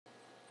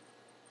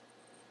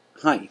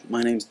Hi,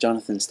 my name's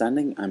Jonathan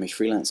Standing. I'm a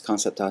freelance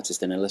concept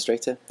artist and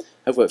illustrator.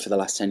 I've worked for the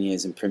last 10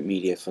 years in print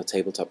media for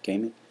tabletop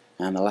gaming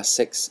and the last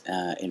 6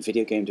 in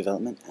video game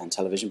development and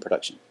television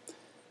production.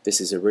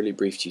 This is a really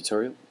brief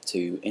tutorial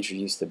to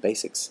introduce the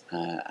basics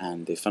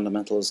and the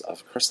fundamentals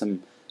of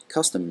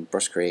custom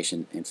brush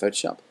creation in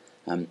Photoshop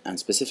and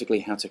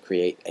specifically how to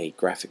create a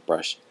graphic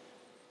brush.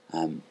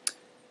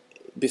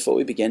 Before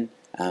we begin,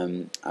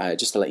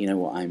 just to let you know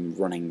what I'm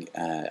running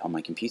on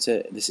my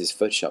computer, this is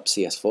Photoshop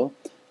CS4.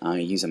 I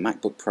use a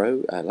MacBook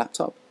Pro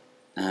laptop,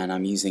 and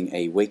I'm using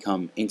a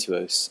Wacom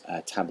Intuos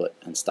tablet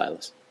and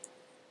stylus.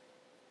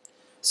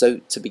 So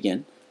to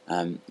begin,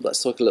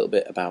 let's talk a little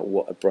bit about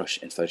what a brush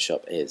in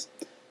Photoshop is.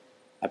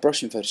 A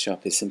brush in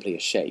Photoshop is simply a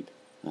shape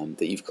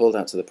that you've called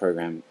out to the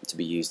program to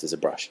be used as a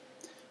brush.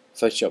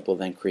 Photoshop will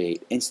then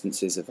create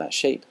instances of that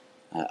shape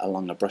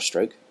along a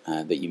brushstroke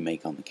that you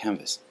make on the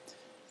canvas.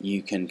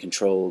 You can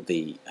control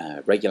the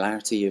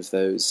regularity of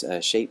those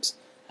shapes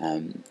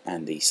and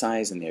the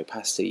size and the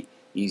opacity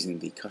using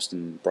the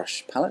custom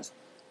brush palette,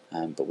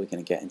 but we're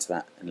going to get into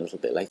that in a little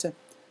bit later,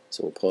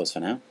 so we'll pause for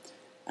now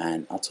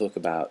and I'll talk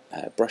about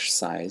brush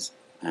size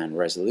and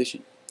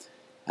resolution.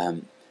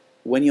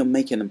 When you're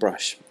making a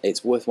brush,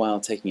 it's worthwhile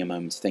taking a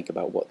moment to think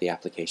about what the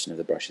application of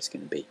the brush is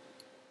going to be.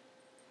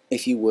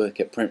 If you work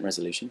at print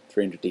resolution,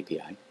 300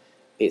 dpi,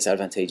 it's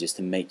advantageous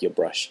to make your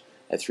brush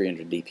at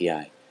 300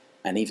 dpi,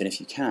 and even if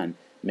you can,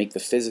 make the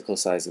physical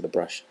size of the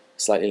brush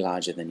slightly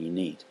larger than you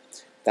need.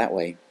 That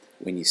way,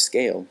 when you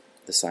scale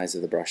the size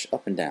of the brush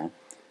up and down,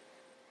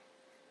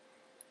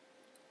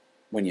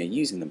 when you're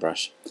using the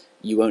brush,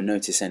 you won't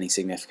notice any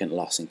significant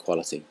loss in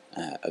quality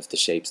of the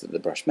shapes that the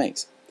brush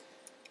makes.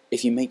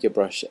 If you make your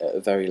brush at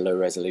a very low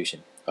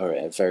resolution or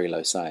at a very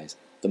low size,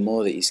 the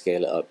more that you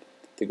scale it up,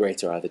 the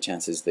greater are the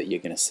chances that you're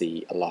going to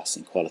see a loss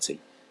in quality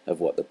of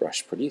what the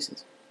brush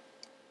produces.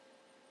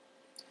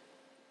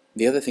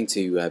 The other thing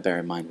to bear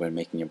in mind when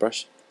making a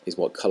brush is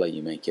what color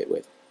you make it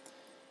with.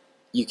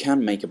 You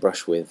can make a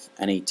brush with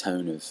any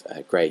tone of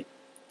grey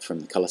from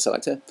the color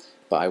selector,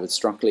 but I would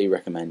strongly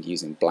recommend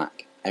using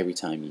black every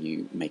time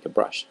you make a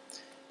brush.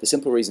 The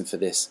simple reason for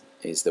this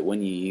is that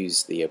when you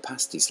use the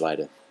opacity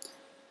slider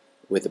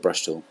with the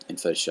brush tool in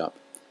Photoshop,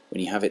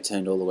 when you have it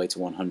turned all the way to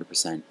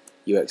 100%,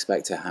 you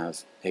expect to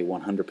have a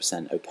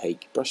 100%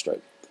 opaque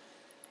brushstroke.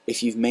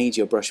 If you've made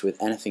your brush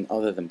with anything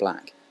other than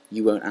black,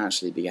 you won't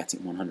actually be getting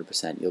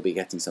 100%, you'll be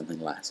getting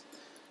something less.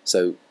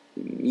 So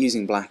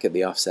using black at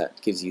the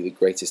offset gives you the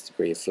greatest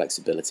degree of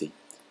flexibility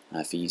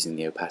for using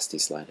the opacity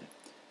slider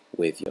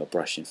with your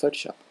brush in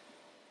Photoshop.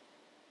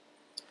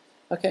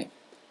 Okay,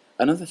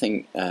 another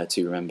thing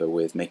to remember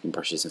with making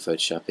brushes in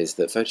Photoshop is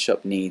that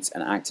Photoshop needs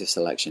an active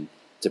selection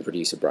to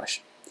produce a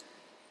brush.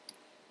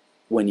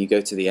 When you go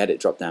to the Edit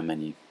drop-down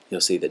menu,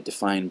 you'll see that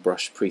Define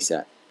Brush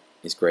Preset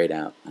is grayed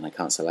out and I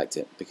can't select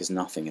it because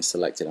nothing is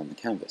selected on the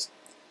canvas.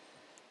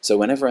 So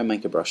whenever I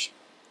make a brush,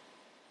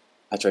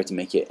 I try to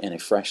make it in a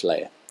fresh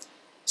layer,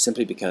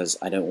 simply because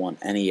I don't want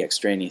any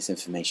extraneous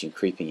information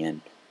creeping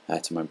in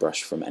to my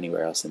brush from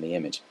anywhere else in the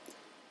image.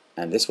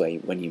 And this way,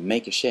 when you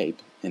make a shape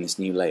in this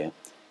new layer,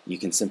 you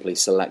can simply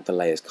select the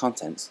layer's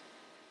contents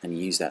and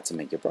use that to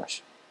make your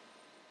brush.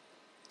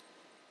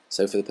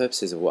 So for the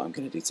purposes of what I'm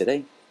going to do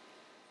today,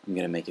 I'm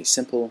going to make a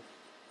simple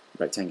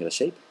rectangular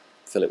shape,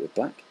 fill it with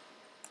black,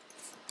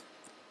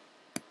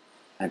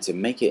 and to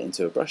make it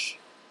into a brush,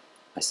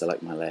 I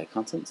select my layer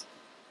contents,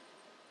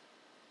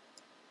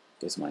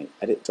 go to my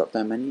Edit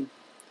drop-down menu,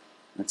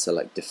 and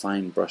select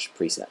Define Brush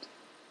Preset.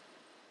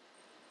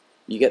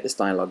 You get this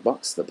dialog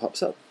box that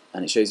pops up,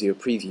 and it shows you a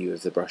preview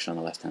of the brush on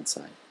the left-hand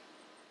side.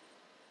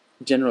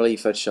 Generally,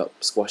 Photoshop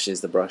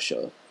squashes the brush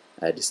or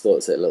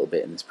distorts it a little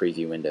bit in this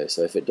preview window,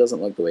 so if it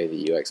doesn't look the way that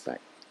you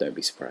expect, don't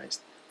be surprised.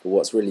 But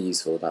what's really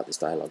useful about this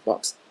dialog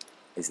box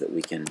is that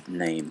we can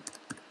name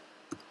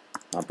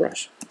our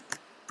brush.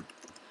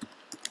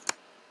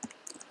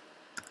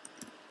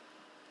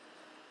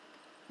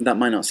 That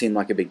might not seem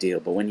like a big deal,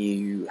 but when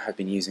you have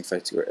been using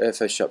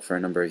Photoshop for a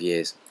number of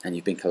years and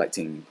you've been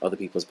collecting other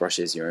people's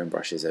brushes, your own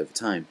brushes over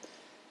time,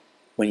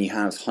 when you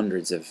have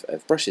hundreds of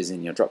brushes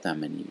in your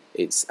drop-down menu,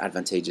 it's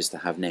advantageous to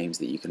have names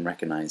that you can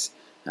recognize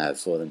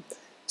for them,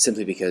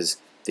 simply because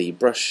the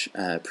brush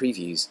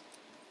previews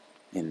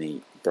in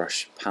the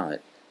brush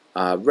palette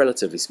are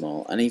relatively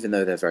small, and even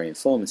though they're very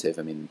informative,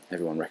 I mean,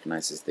 everyone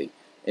recognizes the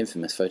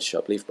infamous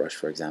Photoshop leaf brush,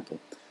 for example,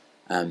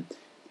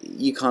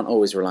 you can't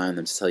always rely on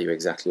them to tell you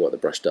exactly what the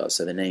brush does,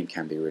 so the name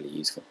can be really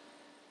useful.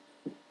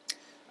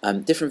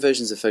 Different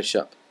versions of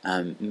Photoshop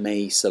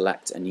may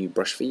select a new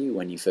brush for you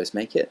when you first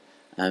make it.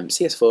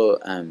 CS4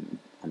 on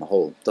the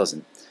whole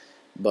doesn't,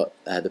 but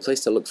the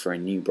place to look for a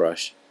new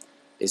brush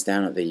is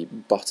down at the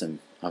bottom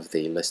of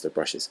the list of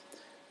brushes.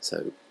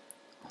 So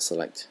I'll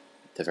select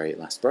the very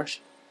last brush,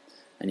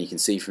 and you can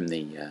see from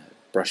the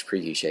brush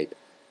preview shape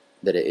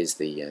that it is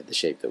the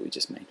shape that we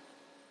just made.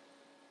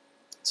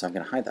 So I'm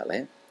going to hide that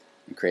layer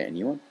and create a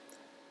new one.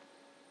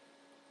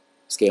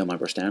 Scale my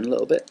brush down a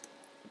little bit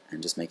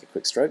and just make a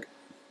quick stroke.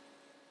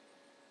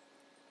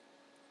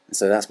 And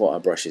so that's what our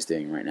brush is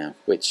doing right now,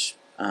 which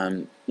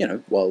You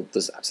know, while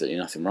there's absolutely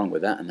nothing wrong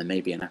with that, and there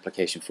may be an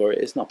application for it,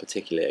 it's not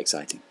particularly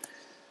exciting.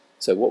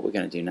 So what we're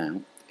going to do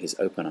now is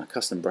open our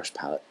custom brush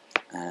palette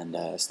and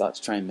start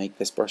to try and make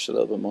this brush a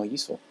little bit more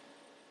useful.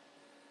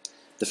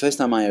 The first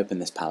time I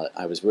opened this palette,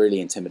 I was really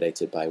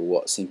intimidated by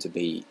what seemed to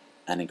be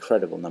an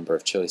incredible number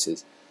of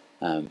choices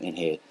in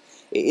here.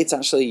 It's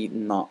actually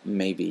not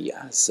maybe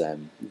as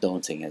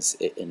daunting as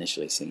it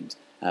initially seems.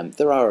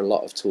 There are a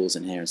lot of tools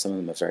in here, and some of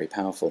them are very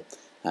powerful,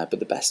 but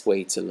the best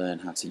way to learn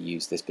how to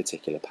use this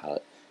particular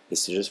palette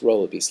is to just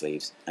roll up your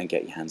sleeves and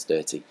get your hands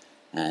dirty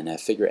and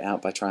figure it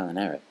out by trial and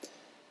error.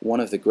 One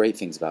of the great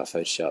things about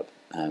Photoshop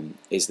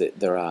is that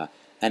there are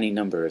any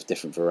number of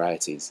different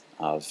varieties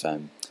of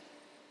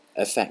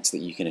effects that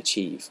you can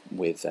achieve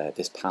with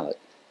this palette,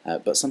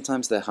 but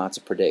sometimes they're hard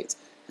to predict,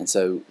 and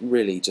so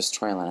really just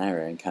trial and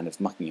error and kind of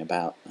mucking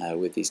about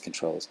with these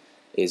controls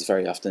is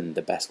very often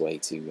the best way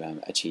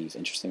to achieve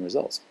interesting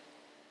results.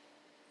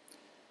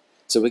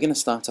 So we're going to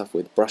start off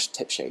with brush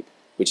tip shape,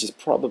 which is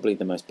probably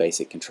the most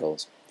basic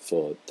controls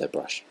for the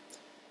brush,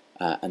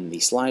 and the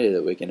slider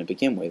that we're going to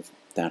begin with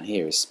down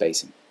here is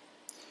spacing.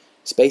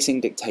 Spacing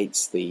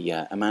dictates the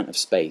amount of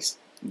space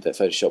that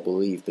Photoshop will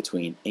leave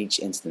between each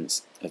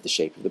instance of the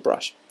shape of the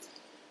brush.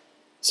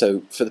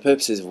 So for the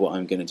purposes of what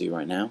I'm going to do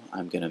right now,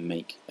 I'm going to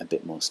make a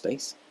bit more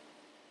space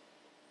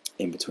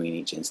in between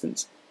each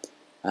instance.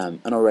 And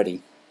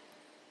already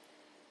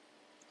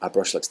our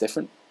brush looks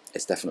different.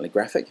 It's definitely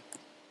graphic,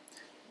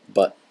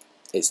 but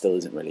it still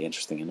isn't really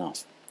interesting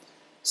enough.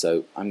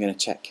 So I'm going to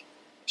check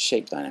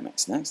shape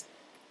dynamics next.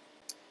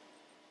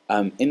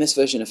 In this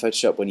version of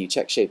Photoshop, when you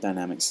check shape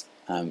dynamics,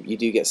 you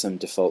do get some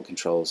default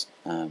controls.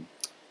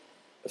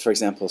 For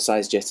example,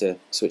 size jitter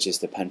switches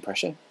to pen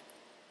pressure.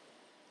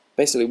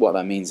 Basically what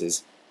that means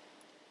is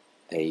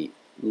a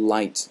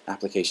light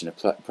application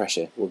of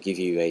pressure will give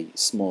you a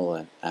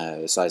smaller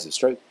size of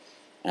stroke,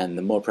 and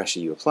the more pressure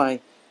you apply,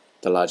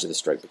 the larger the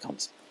stroke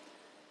becomes.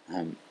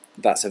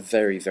 That's a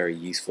very, very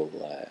useful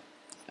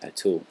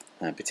tool,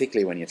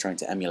 particularly when you're trying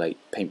to emulate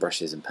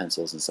paintbrushes and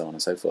pencils and so on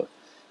and so forth.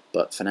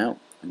 But for now,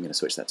 I'm going to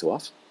switch that to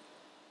off.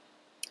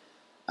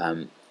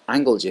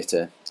 Angle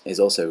jitter is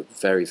also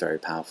very, very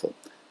powerful.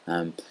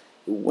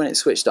 When it's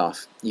switched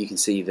off, you can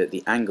see that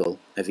the angle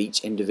of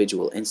each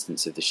individual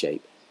instance of the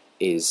shape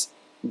is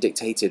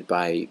dictated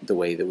by the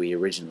way that we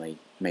originally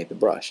made the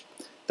brush.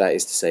 That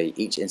is to say,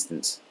 each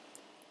instance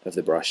of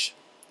the brush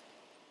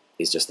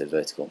is just a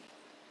vertical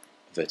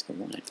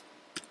line.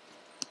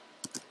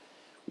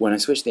 When I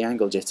switch the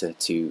angle jitter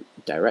to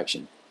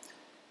direction,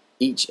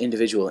 each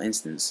individual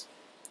instance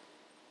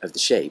of the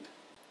shape,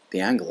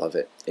 the angle of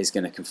it is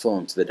going to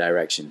conform to the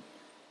direction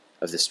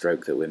of the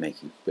stroke that we're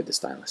making with the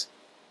stylus.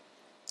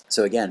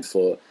 So again,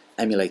 for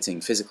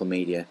emulating physical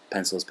media,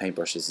 pencils,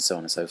 paintbrushes, and so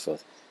on and so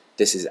forth,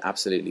 this is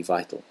absolutely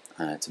vital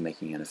to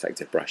making an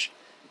effective brush.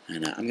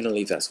 And I'm going to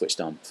leave that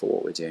switched on for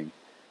what we're doing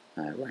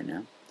right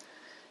now.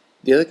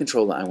 The other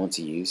control that I want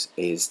to use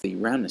is the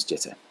roundness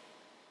jitter.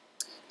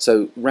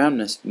 So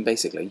roundness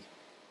basically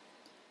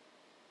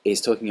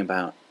is talking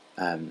about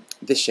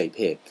this shape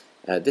here.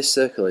 This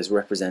circle is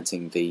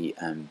representing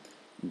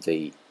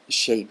the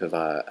shape of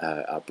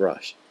our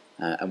brush,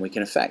 and we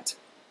can affect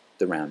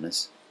the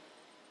roundness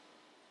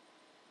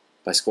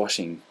by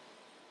squashing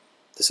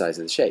the size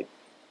of the shape,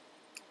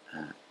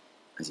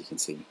 as you can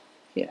see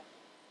here.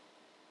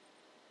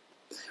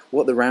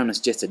 What the roundness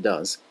jitter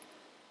does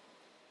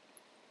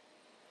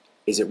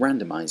is it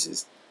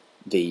randomizes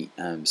the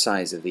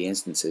size of the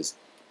instances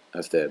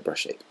of the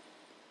brush shape.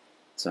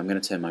 So I'm going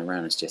to turn my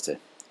roundness jitter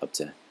up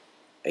to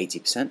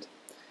 80%,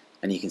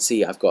 and you can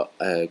see I've got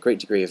a great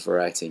degree of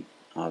variety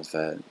of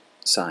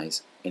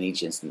size in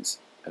each instance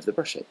of the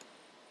brush shape.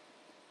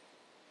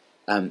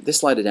 This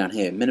slider down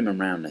here, minimum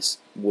roundness,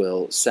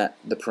 will set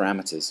the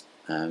parameters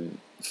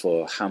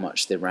for how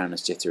much the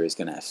roundness jitter is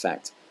going to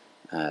affect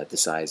the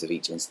size of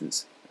each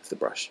instance of the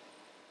brush.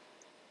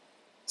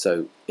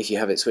 So if you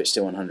have it switched to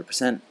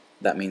 100%,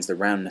 that means the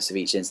roundness of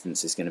each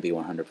instance is going to be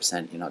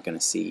 100%. You're not going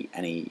to see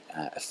any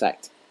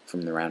effect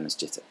from the roundness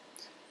jitter.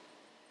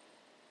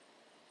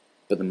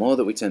 But the more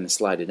that we turn the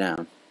slider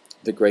down,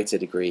 the greater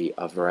degree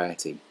of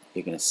variety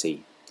you're going to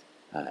see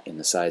in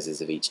the sizes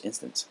of each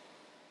instance.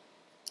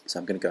 So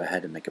I'm going to go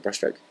ahead and make a brush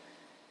stroke,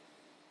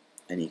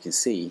 and you can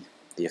see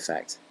the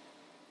effect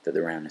that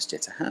the roundness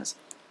jitter has.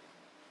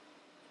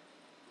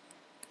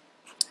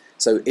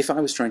 So if I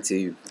was trying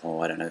to,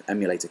 I don't know,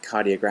 emulate a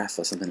cardiograph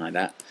or something like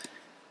that,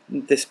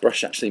 this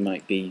brush actually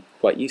might be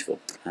quite useful.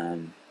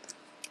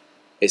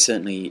 It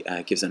certainly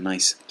gives a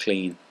nice,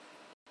 clean,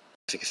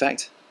 graphic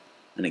effect,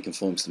 and it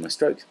conforms to my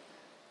stroke.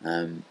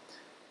 Another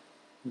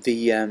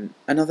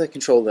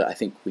control that I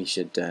think we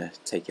should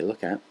take a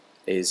look at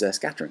is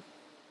scattering.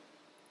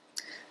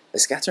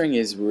 Scattering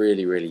is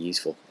really, really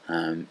useful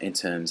in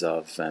terms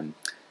of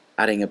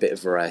adding a bit of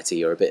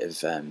variety or a bit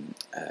of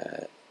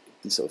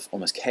sort of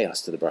almost chaos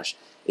to the brush.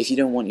 If you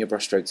don't want your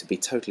brush stroke to be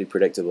totally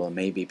predictable and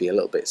maybe be a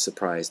little bit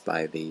surprised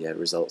by the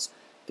results,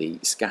 the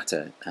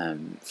scatter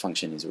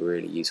function is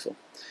really useful.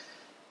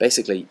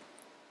 Basically,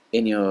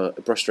 in your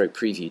brushstroke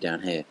preview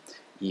down here,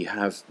 you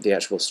have the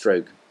actual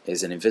stroke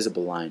is an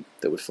invisible line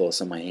that would fall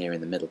somewhere here in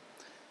the middle.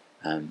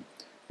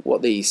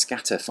 What the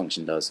scatter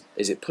function does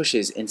is it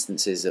pushes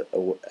instances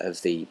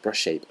of the brush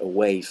shape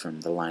away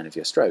from the line of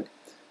your stroke.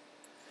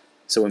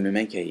 So when we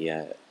make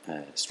a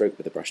stroke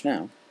with the brush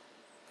now,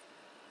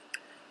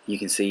 you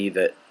can see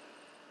that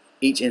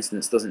each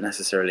instance doesn't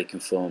necessarily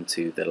conform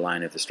to the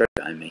line of the stroke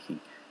that I'm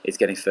making. It's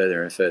getting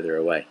further and further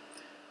away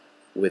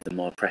with the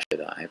more pressure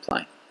that I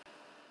apply.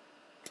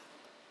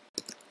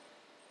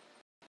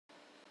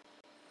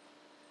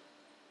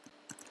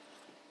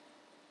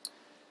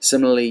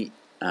 Similarly,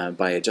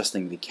 by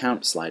adjusting the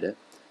count slider,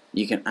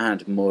 you can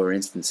add more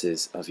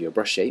instances of your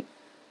brush shape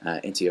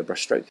into your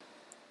brush stroke.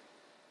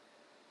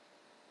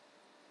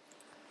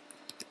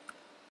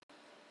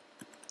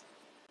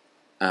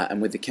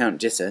 And with the count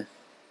jitter,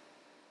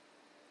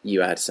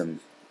 you add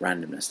some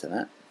randomness to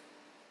that.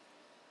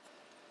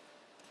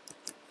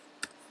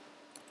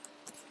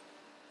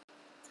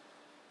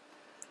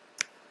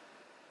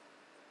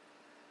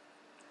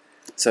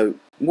 So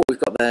what we've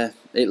got there,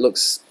 it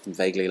looks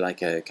vaguely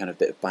like a kind of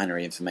bit of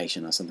binary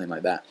information or something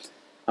like that.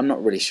 I'm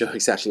not really sure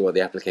exactly what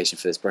the application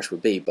for this brush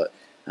would be, but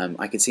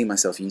I could see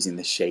myself using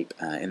this shape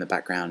in the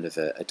background of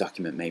a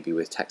document, maybe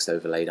with text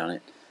overlaid on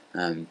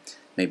it.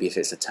 Maybe if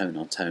it's a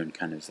tone-on-tone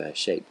kind of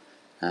shape.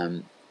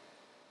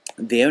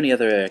 The only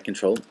other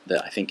control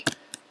that I think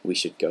we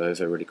should go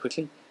over really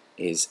quickly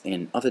is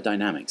in other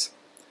dynamics.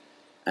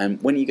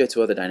 When you go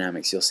to other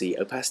dynamics, you'll see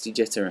opacity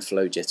jitter and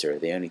flow jitter are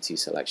the only two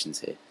selections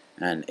here,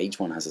 and each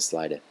one has a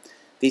slider.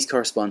 These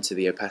correspond to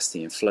the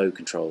opacity and flow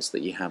controls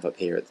that you have up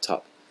here at the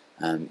top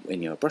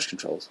in your brush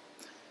controls.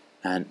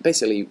 And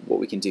basically what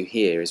we can do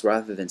here is,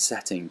 rather than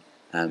setting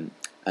an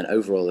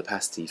overall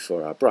opacity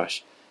for our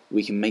brush,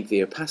 we can make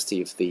the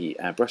opacity of the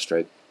brush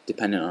stroke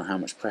dependent on how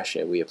much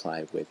pressure we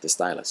apply with the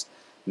stylus,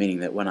 meaning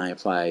that when I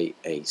apply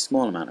a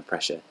small amount of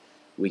pressure,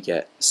 we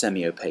get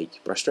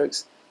semi-opaque brush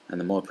strokes, and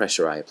the more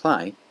pressure I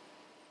apply,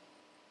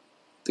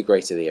 the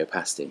greater the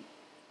opacity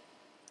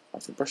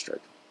of the brush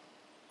stroke.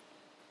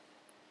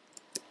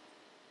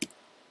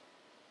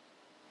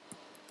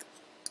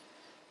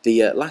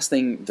 The last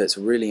thing that's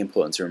really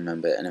important to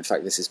remember, and in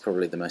fact this is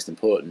probably the most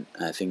important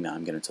thing that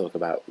I'm going to talk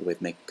about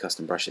with making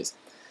custom brushes,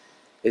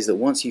 is that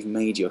once you've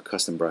made your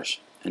custom brush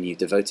and you've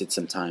devoted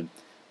some time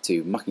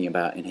to mucking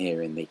about in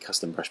here in the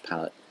custom brush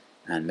palette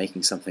and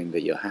making something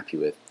that you're happy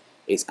with,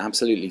 it's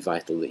absolutely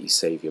vital that you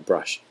save your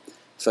brush.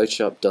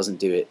 Photoshop doesn't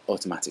do it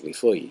automatically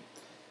for you.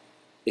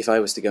 If I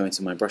was to go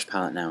into my brush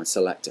palette now and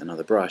select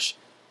another brush,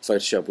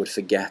 Photoshop would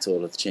forget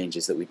all of the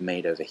changes that we've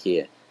made over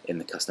here in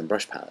the custom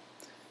brush palette.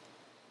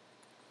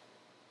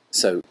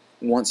 So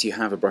once you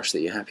have a brush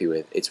that you're happy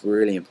with, it's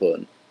really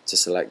important to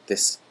select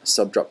this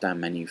sub drop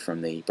down menu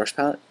from the brush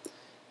palette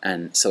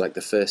and select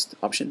the first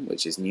option,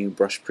 which is New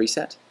Brush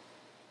Preset.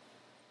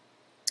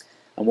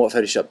 And what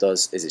Photoshop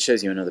does is it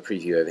shows you another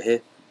preview over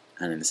here,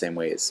 and in the same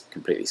way it's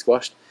completely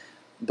squashed.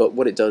 But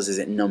what it does is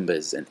it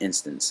numbers an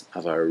instance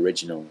of our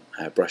original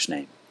brush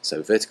name.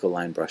 So vertical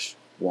line brush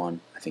 1,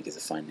 I think, is a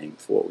fine name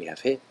for what we have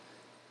here.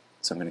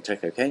 So I'm going to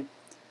click OK.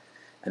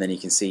 And then you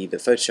can see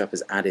that Photoshop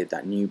has added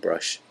that new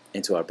brush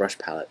into our brush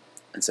palette,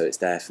 and so it's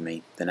there for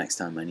me the next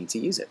time I need to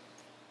use it.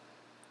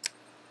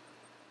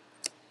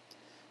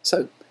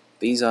 So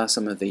these are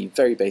some of the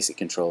very basic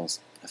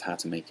controls of how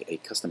to make a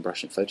custom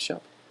brush in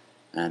Photoshop,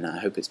 and I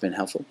hope it's been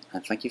helpful,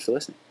 and thank you for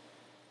listening.